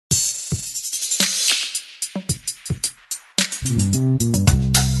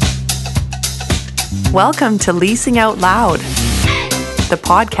Welcome to Leasing Out Loud, the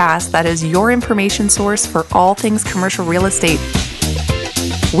podcast that is your information source for all things commercial real estate.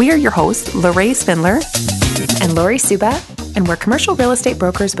 We are your hosts, Lorraine Spindler and Lori Suba, and we're commercial real estate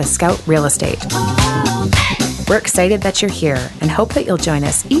brokers with Scout Real Estate. We're excited that you're here and hope that you'll join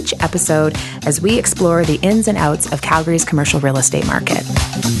us each episode as we explore the ins and outs of Calgary's commercial real estate market.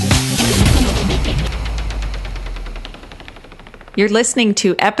 You're listening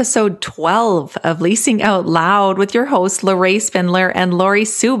to episode 12 of Leasing Out Loud with your hosts, Lorraine Spindler and Lori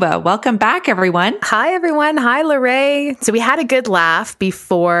Suba. Welcome back, everyone. Hi, everyone. Hi, Lorraine. So we had a good laugh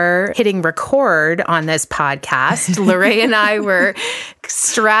before hitting record on this podcast. Lorraine and I were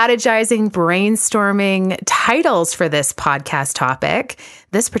strategizing, brainstorming titles for this podcast topic.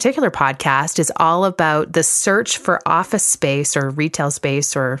 This particular podcast is all about the search for office space or retail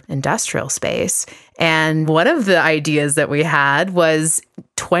space or industrial space. And one of the ideas that we had was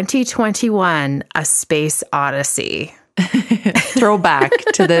 2021, A Space Odyssey. Throwback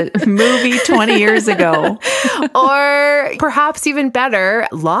to the movie 20 years ago. Or perhaps even better,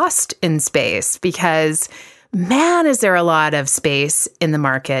 Lost in Space, because man, is there a lot of space in the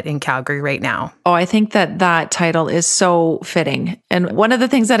market in Calgary right now. Oh, I think that title is so fitting. And one of the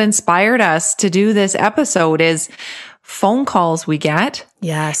things that inspired us to do this episode is phone calls we get.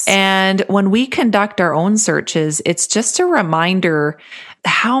 Yes. And when we conduct our own searches, it's just a reminder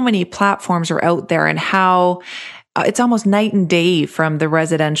how many platforms are out there and how it's almost night and day from the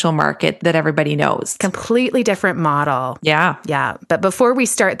residential market that everybody knows. Completely different model. Yeah. Yeah. But before we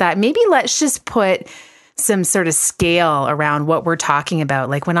start that, maybe let's just put some sort of scale around what we're talking about.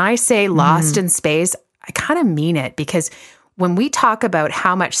 Like when I say lost in space, I kind of mean it, because when we talk about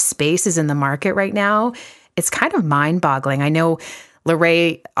how much space is in the market right now, it's kind of mind-boggling. I know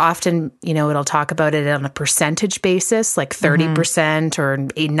Lorraine often, it'll talk about it on a percentage basis, like 30% or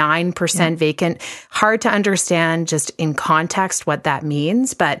a 9% vacant. Hard to understand just in context what that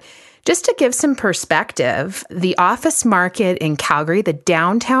means. But just to give some perspective, the office market in Calgary, the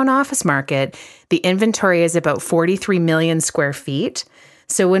downtown office market, the inventory is about 43 million square feet.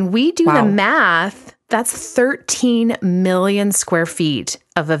 So when we do the math, that's 13 million square feet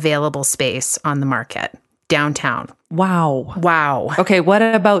of available space on the market downtown. Wow. Okay, what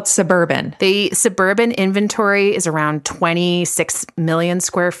about suburban? The suburban inventory is around 26 million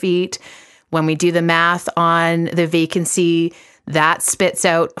square feet. When we do the math on the vacancy, that spits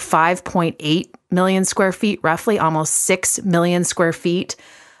out 5.8 million square feet, roughly almost 6 million square feet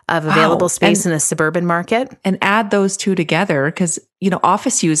of available space in the suburban market. And add those two together because,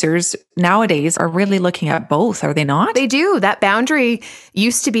 office users nowadays are really looking at both, are they not? They do. That boundary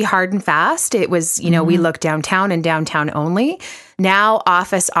used to be hard and fast. It was, we look downtown and downtown only. Now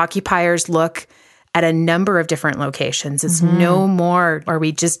office occupiers look at a number of different locations. It's no more are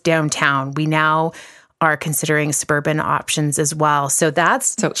we just downtown. We now are considering suburban options as well. So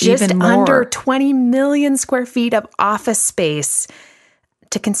that's just even under 20 million square feet of office space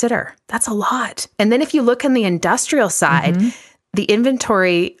to consider. That's a lot. And then if you look on the industrial side, the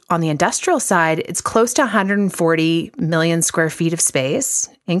inventory on the industrial side, it's close to 140 million square feet of space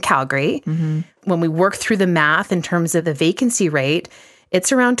in Calgary. When we work through the math in terms of the vacancy rate,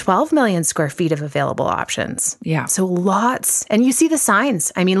 it's around 12 million square feet of available options. Yeah. So lots. And you see the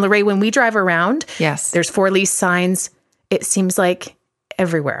signs. I mean, Lorraine, when we drive around, there's for lease signs. It seems like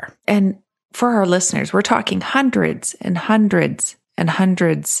everywhere. And for our listeners, we're talking hundreds and hundreds and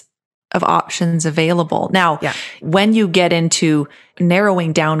hundreds of options available. Now, when you get into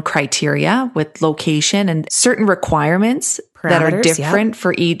narrowing down criteria with location and certain requirements that are different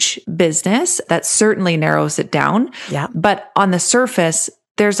for each business, that certainly narrows it down. Yeah. But on the surface,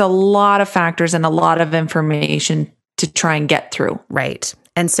 there's a lot of factors and a lot of information to try and get through. Right.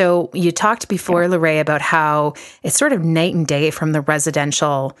 And so you talked before, Lorraine, about how it's sort of night and day from the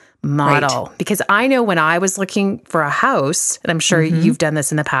residential model. Right. Because I know when I was looking for a house, and I'm sure you've done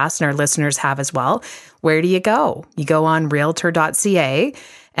this in the past and our listeners have as well, where do you go? You go on realtor.ca,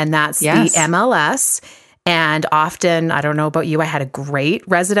 and that's the MLS. And often, I don't know about you, I had a great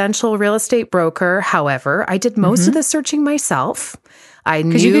residential real estate broker. However, I did most of the searching myself. I knew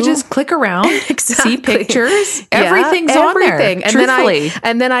because you could just click around, see pictures, everything's on there. And truthfully.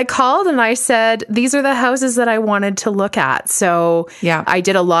 then I called and I said, these are the houses that I wanted to look at. So I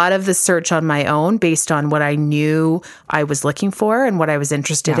did a lot of the search on my own based on what I knew I was looking for and what I was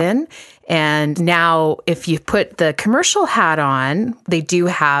interested in. And now if you put the commercial hat on, they do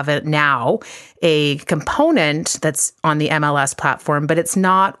have a component that's on the MLS platform, but it's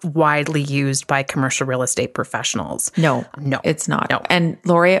not widely used by commercial real estate professionals. No, it's not. No. And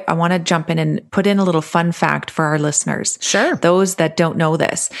Lori, I want to jump in and put in a little fun fact for our listeners. Sure. Those that don't know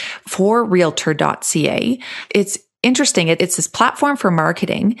this. For Realtor.ca, it's interesting. It's this platform for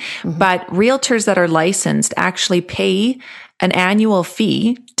marketing, but realtors that are licensed actually pay an annual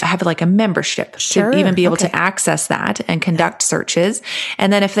fee to have like a membership to even be able to access that and conduct searches.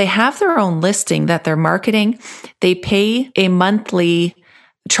 And then if they have their own listing that they're marketing, they pay a monthly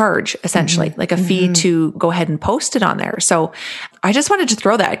charge, essentially, like a fee to go ahead and post it on there. So I just wanted to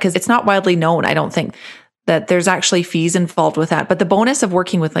throw that because it's not widely known, I don't think, that there's actually fees involved with that. But the bonus of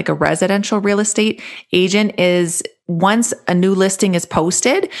working with like a residential real estate agent is once a new listing is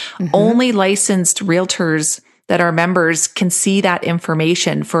posted, only licensed realtors that are members can see that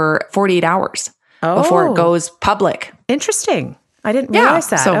information for 48 hours before it goes public. Interesting. I didn't realize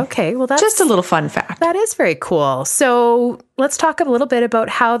that. So okay. Well, that's just a little fun fact. That is very cool. So let's talk a little bit about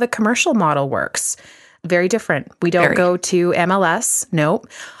how the commercial model works. Very different. We don't go to MLS. Nope.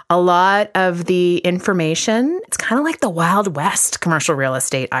 A lot of the information, it's kind of like the Wild West commercial real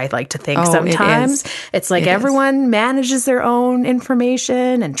estate, I like to think sometimes. It's like everyone manages their own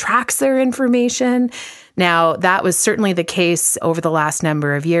information and tracks their information. Now, that was certainly the case over the last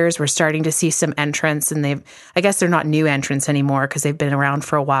number of years. We're starting to see some entrants, and I guess they're not new entrants anymore because they've been around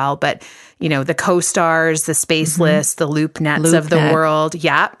for a while, but the CoStars, the Spaceless, the LoopNets of the world,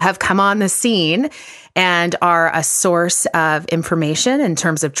 have come on the scene and are a source of information in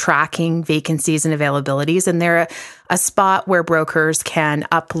terms of tracking vacancies and availabilities. And they're a spot where brokers can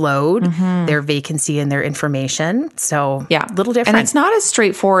upload their vacancy and their information. So a little different. And it's not as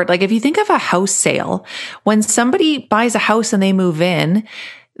straightforward. Like if you think of a house sale, when somebody buys a house and they move in,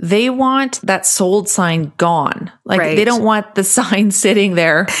 they want that sold sign gone. Like they don't want the sign sitting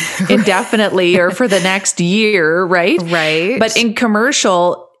there indefinitely or for the next year, right? Right. But in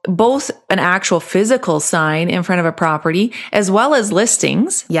commercial, both an actual physical sign in front of a property as well as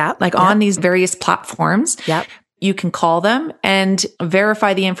listings, on these various platforms. You can call them and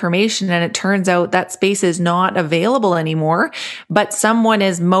verify the information. And it turns out that space is not available anymore, but someone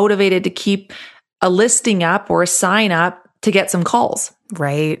is motivated to keep a listing up or a sign up to get some calls.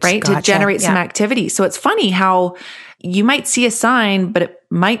 Right. Gotcha. To generate some activity. So it's funny how you might see a sign, but it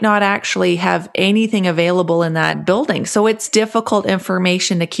might not actually have anything available in that building. So it's difficult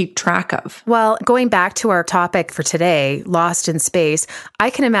information to keep track of. Well, going back to our topic for today, lost in space, I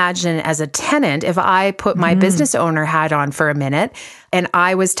can imagine as a tenant, if I put my business owner hat on for a minute and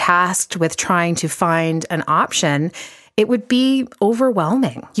I was tasked with trying to find an option, it would be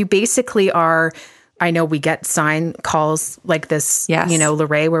overwhelming. You basically are... I know we get sign calls like this,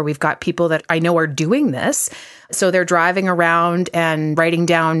 Lorraine, where we've got people that I know are doing this. So they're driving around and writing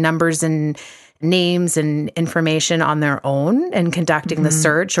down numbers and names and information on their own and conducting the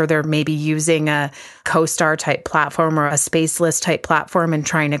search, or they're maybe using a CoStar type platform or a Spaceless type platform and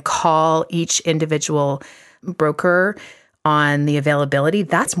trying to call each individual broker on the availability.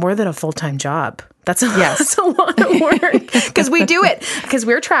 That's more than a full-time job. That's a lot of work because we do it because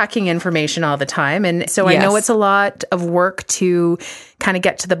we're tracking information all the time. And so I know it's a lot of work to kind of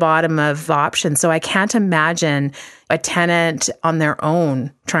get to the bottom of options. So I can't imagine a tenant on their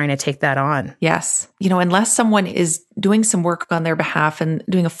own trying to take that on. Yes. Unless someone is doing some work on their behalf and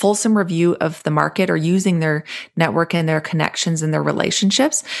doing a fulsome review of the market or using their network and their connections and their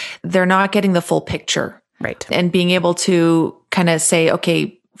relationships, they're not getting the full picture. Right. And being able to kind of say,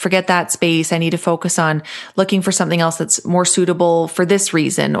 okay, forget that space. I need to focus on looking for something else that's more suitable for this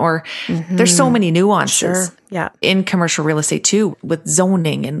reason. Or there's so many nuances in commercial real estate too, with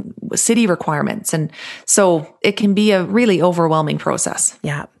zoning and city requirements. And so it can be a really overwhelming process.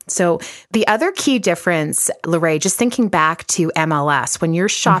 Yeah. So the other key difference, Lorraine, just thinking back to MLS, when you're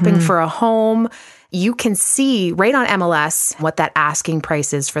shopping for a home, you can see right on MLS what that asking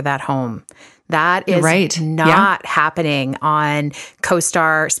price is for that home. That is not happening on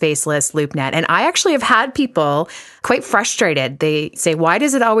CoStar, Spaceless, LoopNet. And I actually have had people quite frustrated. They say, why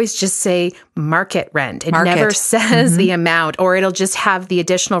does it always just say market rent? It never says the amount, or it'll just have the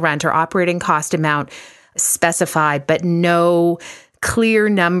additional rent or operating cost amount specified, but no clear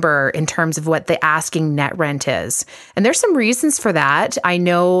number in terms of what the asking net rent is. And there's some reasons for that. I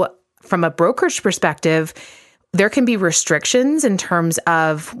know from a brokerage perspective, there can be restrictions in terms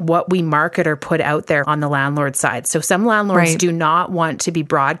of what we market or put out there on the landlord side. So some landlords do not want to be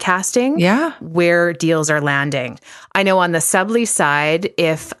broadcasting where deals are landing. I know on the sublease side,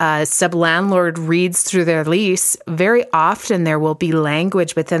 if a sub-landlord reads through their lease, very often there will be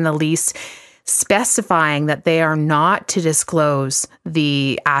language within the lease specifying that they are not to disclose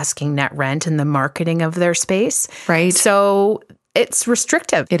the asking net rent and the marketing of their space. Right. So it's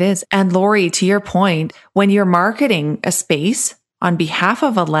restrictive. It is. And Lori, to your point, when you're marketing a space on behalf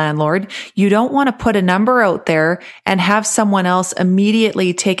of a landlord, you don't want to put a number out there and have someone else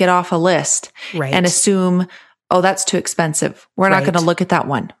immediately take it off a list and assume, oh, that's too expensive. We're not going to look at that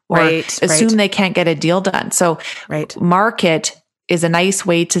one. Or assume they can't get a deal done. So market is a nice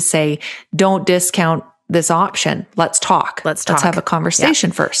way to say, don't discount this option. Let's talk. Let's have a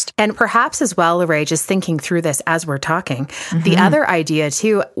conversation first. And perhaps as well, Lorraine, just thinking through this as we're talking, the other idea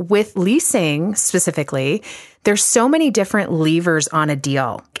too, with leasing specifically, there's so many different levers on a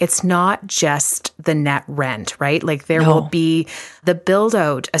deal. It's not just the net rent, right? Like there will be the build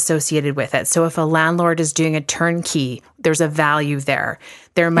out associated with it. So if a landlord is doing a turnkey, there's a value there.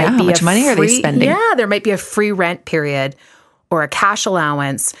 There might be how much money are they spending? Yeah, there might be a free rent period or a cash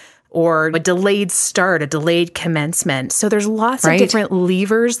allowance, or a delayed start, a delayed commencement. So there's lots of different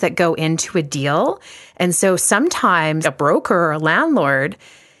levers that go into a deal. And so sometimes a broker or a landlord,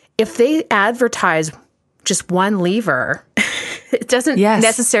 if they advertise just one lever, it doesn't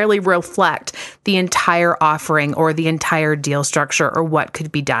necessarily reflect the entire offering or the entire deal structure or what could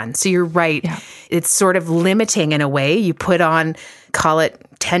be done. So you're right. Yeah. It's sort of limiting in a way. You put on, call it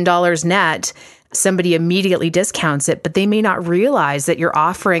 $10 net, somebody immediately discounts it, but they may not realize that you're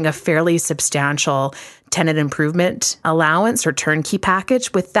offering a fairly substantial tenant improvement allowance or turnkey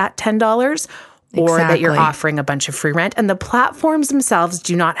package with that $10, or that you're offering a bunch of free rent. And the platforms themselves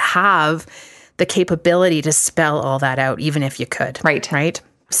do not have the capability to spell all that out, even if you could. Right.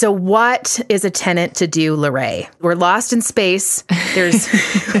 So what is a tenant to do, Lorraine? We're lost in space.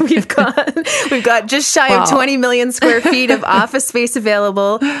 We've got just shy of 20 million square feet of office space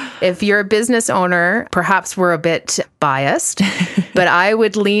available. If you're a business owner, perhaps we're a bit biased, but I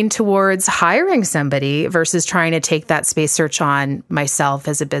would lean towards hiring somebody versus trying to take that space search on myself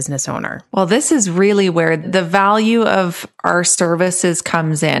as a business owner. Well, this is really where the value of our services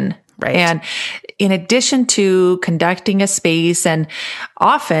comes in. Right. And in addition to conducting a space, and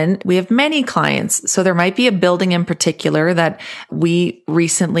often we have many clients, so there might be a building in particular that we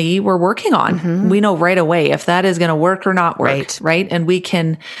recently were working on. We know right away if that is going to work or not work, right? And we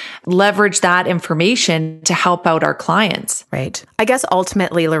can leverage that information to help out our clients. Right. I guess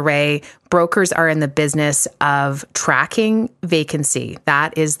ultimately, Lorraine, brokers are in the business of tracking vacancy.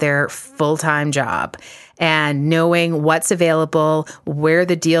 That is their full-time job. And knowing what's available, where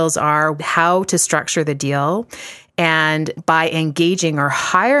the deals are, how to structure the deal. And by engaging or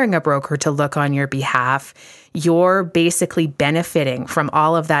hiring a broker to look on your behalf, you're basically benefiting from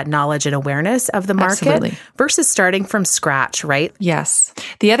all of that knowledge and awareness of the market versus starting from scratch, right? Yes.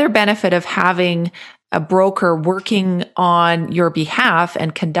 The other benefit of having a broker working on your behalf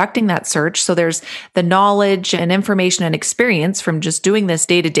and conducting that search. So there's the knowledge and information and experience from just doing this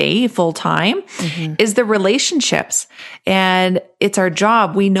day to day, full time, is the relationships. And it's our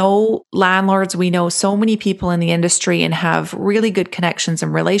job. We know landlords, we know so many people in the industry and have really good connections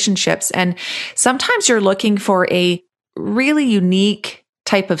and relationships. And sometimes you're looking for a really unique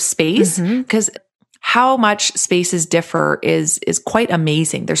type of space because how much spaces differ is quite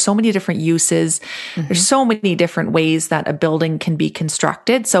amazing. There's so many different uses. There's so many different ways that a building can be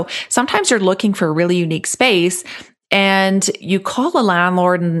constructed. So sometimes you're looking for a really unique space and you call a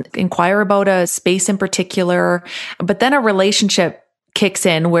landlord and inquire about a space in particular, but then a relationship kicks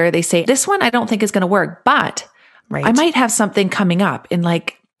in where they say, this one I don't think is going to work, but I might have something coming up in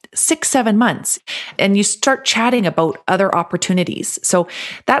like 6-7 months, and you start chatting about other opportunities. So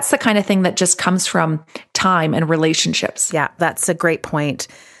that's the kind of thing that just comes from time and relationships. Yeah, that's a great point.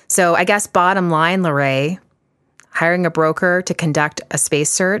 So I guess bottom line, Lorraine, hiring a broker to conduct a space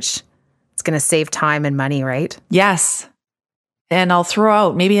search, it's going to save time and money, right? Yes. And I'll throw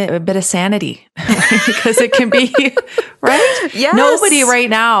out maybe a bit of sanity because it can be, right? Yes. Nobody right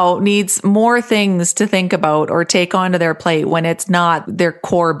now needs more things to think about or take onto their plate when it's not their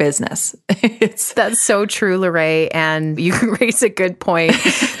core business. That's so true, Lorraine. And you raise a good point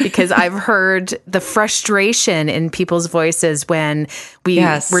because I've heard the frustration in people's voices when we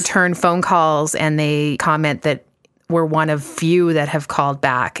return phone calls and they comment that we're one of few that have called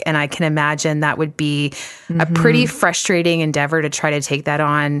back. And I can imagine that would be a pretty frustrating endeavor to try to take that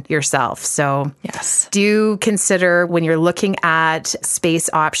on yourself. So yes, do consider when you're looking at space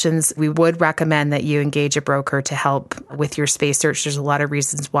options, we would recommend that you engage a broker to help with your space search. There's a lot of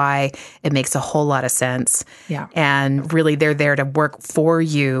reasons why it makes a whole lot of sense. Yeah. And really, they're there to work for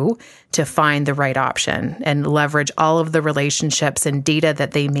you to find the right option and leverage all of the relationships and data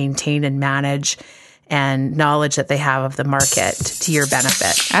that they maintain and manage and knowledge that they have of the market to your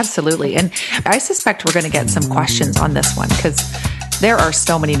benefit. Absolutely. And I suspect we're going to get some questions on this one because there are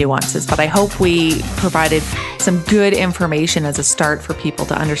so many nuances, but I hope we provided some good information as a start for people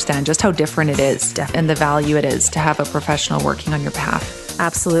to understand just how different it is and the value it is to have a professional working on your behalf.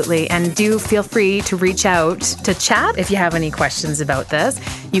 Absolutely. And do feel free to reach out to chat if you have any questions about this.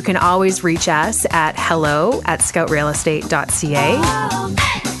 You can always reach us at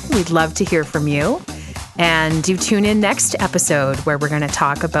hello@scoutrealestate.ca. We'd love to hear from you. And do tune in next episode where we're going to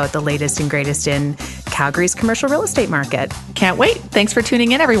talk about the latest and greatest in Calgary's commercial real estate market. Can't wait. Thanks for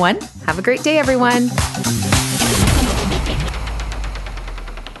tuning in, everyone. Have a great day, everyone.